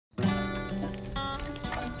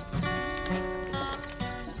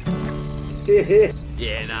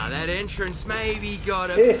Yeah, nah, that entrance maybe got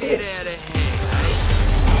a bit out of hand.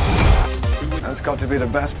 That's got to be the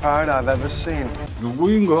best part I've ever seen.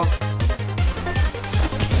 누구인가?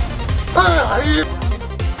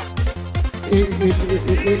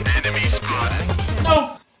 Enemy spotted.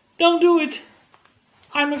 No, don't do it.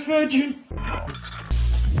 I'm a virgin.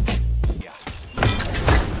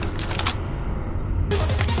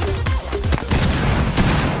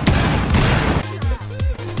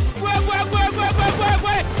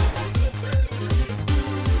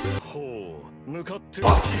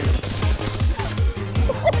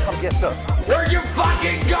 Come get some. Where'd you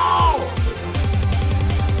fucking go?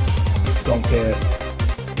 Don't care.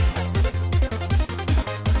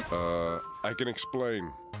 I can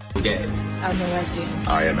explain. Gay. I'm a lesbian.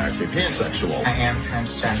 I am actually pansexual. I am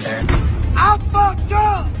transgender. I'm fucked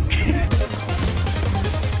up!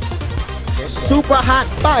 Super hot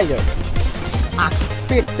fire. I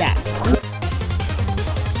spit that.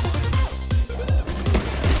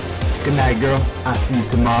 Good night, girl. I'll see you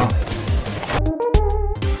tomorrow.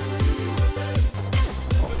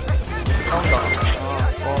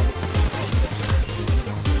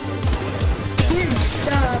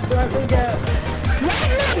 Stop, let me go.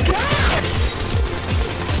 Let me go!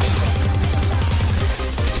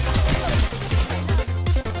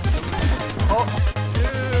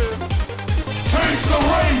 Taste the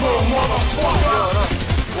rainbow, motherfucker!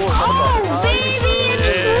 Oh, baby,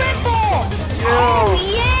 it's triple! Oh,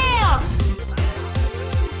 yeah!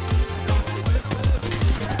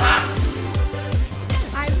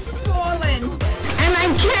 I've fallen, and I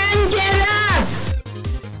can't get up!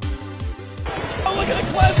 Oh, look at the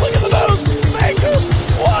class, look at the nose! Makeup!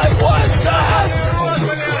 What was that?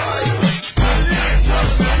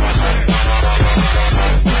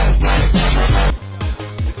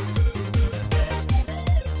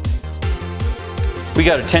 We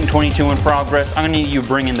got a 1022 in progress. I'm gonna need you to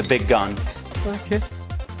bring in the big gun. Okay.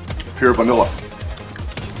 Pure vanilla.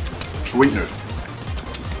 Sweeteners.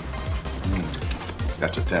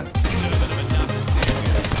 That's a 10.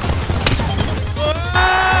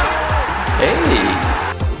 Hey!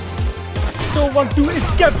 Don't want to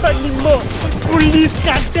escape anymore. Police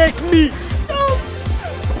can take me.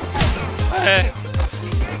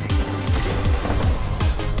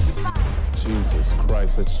 Jesus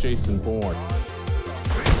Christ, that's Jason Bourne.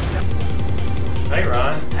 Hey,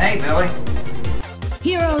 Ron. Hey, Billy.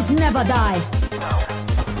 Heroes never die.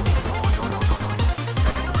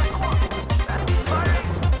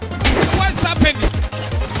 What's happening?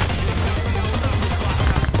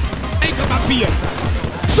 Make mafia.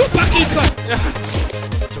 Super kicker.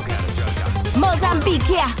 Mozambique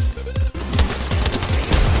here.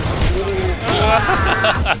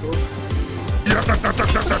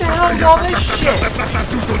 What the hell is all this shit?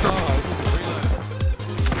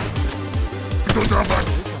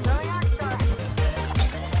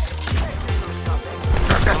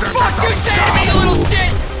 Fuck you say to me, you little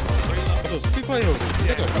shit!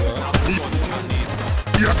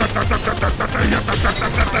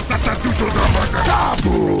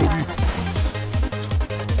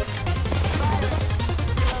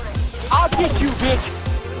 I'll get you, bitch.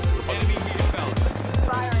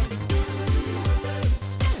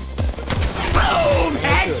 Boom!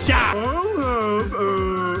 Headshot!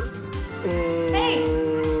 Hey!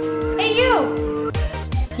 Hey, you!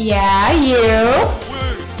 Yeah, you!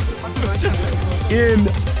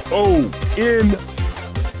 N-O-N-O.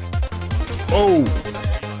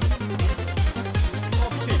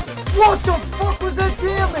 What the fuck was that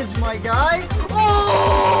damage, my guy?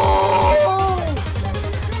 Oh!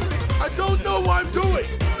 I don't know what I'm doing!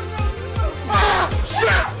 Ah!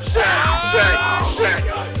 Shit! Shit! Shit! Shit!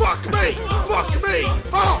 Fuck me! Fuck me!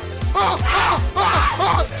 Oh! Oh! Oh! Oh!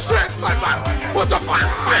 Oh! Shit! What the fuck?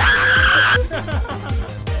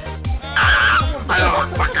 I don't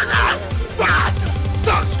fucking know! Fuck!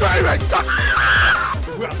 Stop screaming! Stop!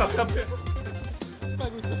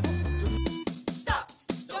 Stop!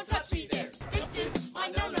 Don't touch me there! This is my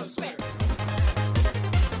no-no square!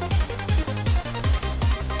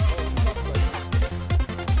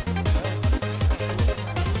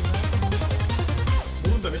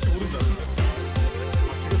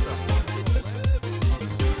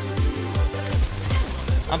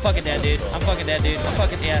 I'm fucking dead, dude. I'm fucking dead, dude. I'm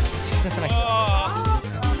fucking dead.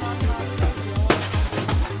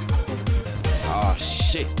 Oh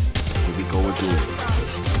shit. Here we go again.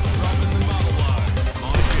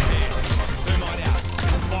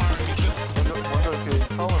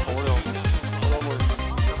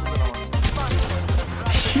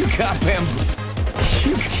 You got bamboo.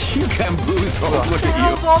 You bamboozled. Look What the at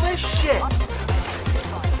hell's all this shit?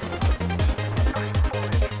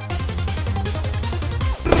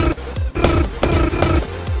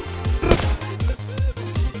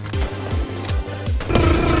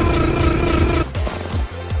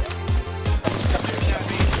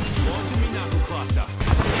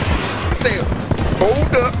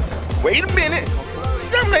 Hold up. Wait a minute.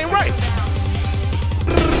 Something ain't right.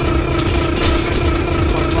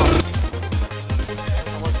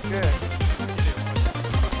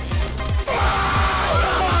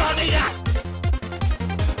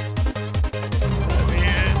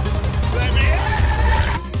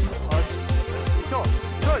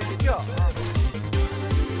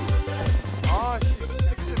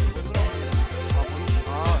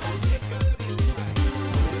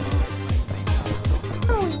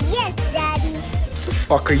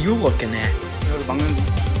 Fuck are you looking at?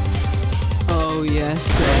 Oh yes,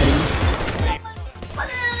 Daddy.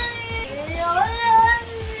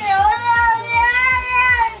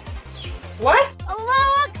 What?